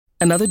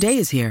Another day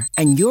is here,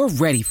 and you're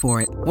ready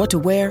for it. What to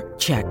wear?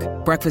 Check.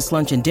 Breakfast,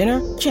 lunch, and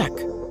dinner? Check.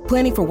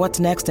 Planning for what's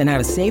next and how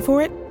to save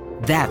for it?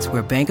 That's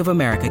where Bank of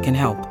America can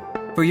help.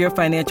 For your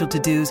financial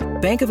to-dos,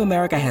 Bank of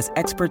America has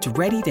experts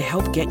ready to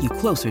help get you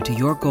closer to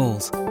your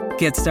goals.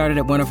 Get started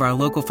at one of our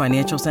local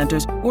financial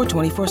centers or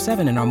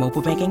 24/7 in our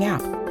mobile banking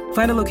app.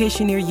 Find a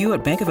location near you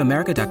at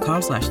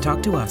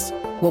bankofamerica.com/talktous.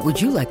 What would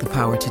you like the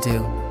power to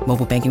do?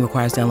 Mobile banking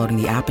requires downloading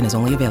the app and is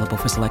only available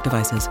for select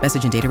devices.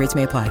 Message and data rates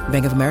may apply.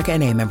 Bank of America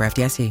N.A., member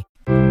FDIC.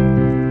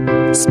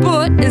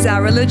 Sport is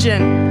our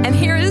religion, and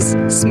here is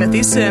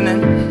Smithy's sermon.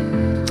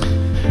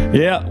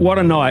 Yeah, what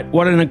a night.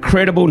 What an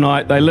incredible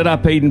night. They lit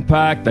up Eden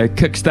Park. They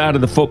kick-started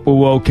the Football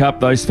World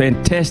Cup. Those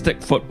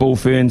fantastic football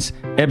ferns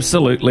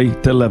absolutely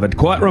delivered.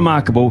 Quite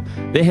remarkable.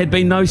 There had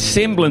been no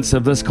semblance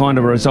of this kind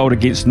of a result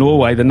against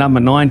Norway, the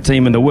number 9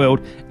 team in the world,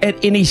 at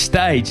any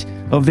stage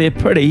of their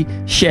pretty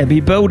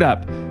shabby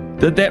build-up.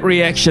 Did that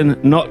reaction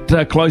not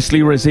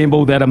closely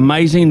resemble that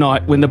amazing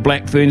night when the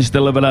Black Ferns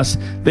delivered us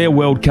their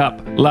World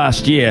Cup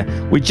last year?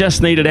 We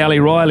just needed Ali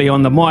Riley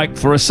on the mic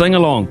for a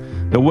sing-along.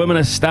 The women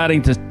are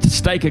starting to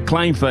stake a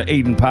claim for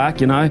Eden Park,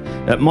 you know.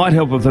 It might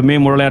help if the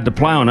men were allowed to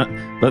play on it,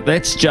 but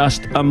that's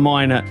just a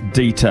minor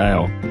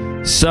detail.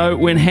 So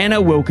when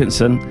Hannah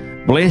Wilkinson,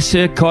 bless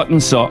her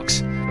cotton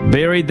socks,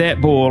 buried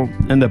that ball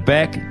in the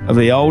back of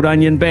the old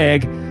onion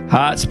bag,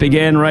 hearts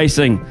began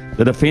racing.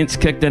 The defence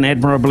kicked in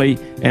admirably,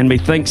 and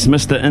methinks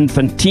Mr.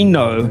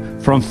 Infantino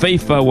from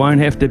FIFA won't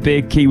have to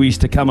beg Kiwis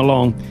to come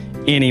along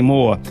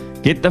anymore.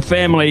 Get the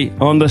family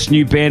on this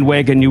new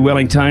bandwagon, you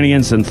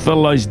Wellingtonians, and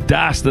fill those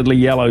dastardly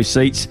yellow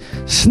seats.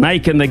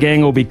 Snake and the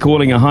gang will be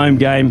calling a home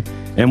game,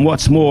 and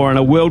what's more, in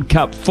a World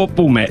Cup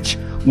football match,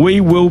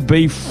 we will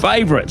be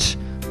favourites.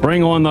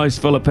 Bring on those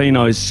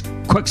Filipinos,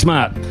 quick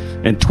smart.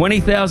 And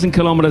 20,000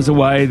 kilometres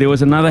away, there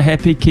was another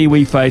happy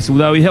Kiwi face,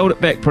 although he held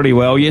it back pretty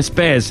well. Yes,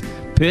 Baz,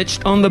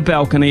 perched on the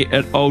balcony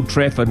at Old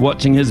Trafford,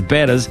 watching his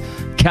batters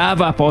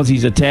carve up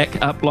Aussie's attack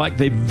up like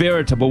the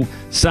veritable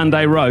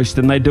Sunday roast,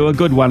 and they do a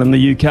good one in the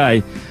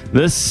UK.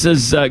 This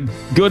is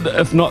good,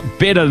 if not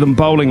better than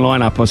bowling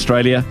lineup,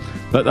 Australia,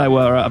 but they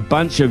were a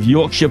bunch of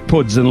Yorkshire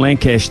puds in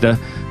Lancashire.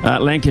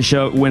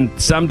 Lancashire, when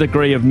some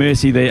degree of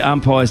mercy, the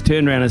umpires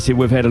turned around and said,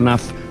 "We've had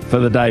enough for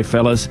the day,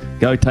 fellas.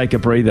 Go take a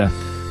breather."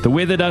 The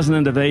weather doesn't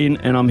intervene,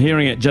 and I'm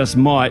hearing it just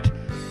might.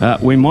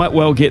 We might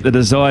well get the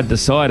desired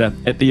decider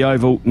at the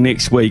Oval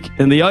next week.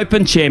 In the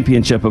Open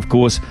Championship, of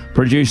course,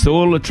 produced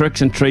all the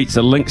tricks and treats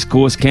a links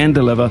course can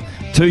deliver.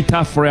 Too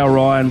tough for our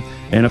Ryan,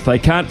 and if they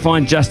can't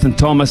find Justin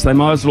Thomas, they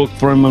might as well look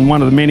for him in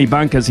one of the many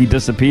bunkers he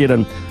disappeared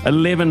in.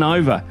 11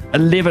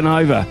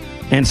 over,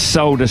 and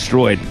soul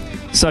destroyed.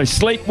 So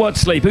sleep what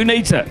sleep? Who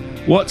needs it?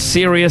 What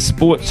serious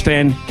sports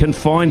fan can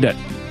find it?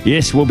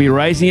 Yes, we'll be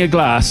raising a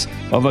glass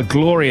of a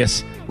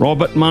glorious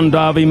Robert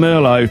Mondavi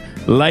Merlot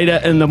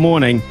later in the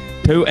morning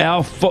to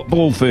our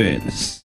football ferns.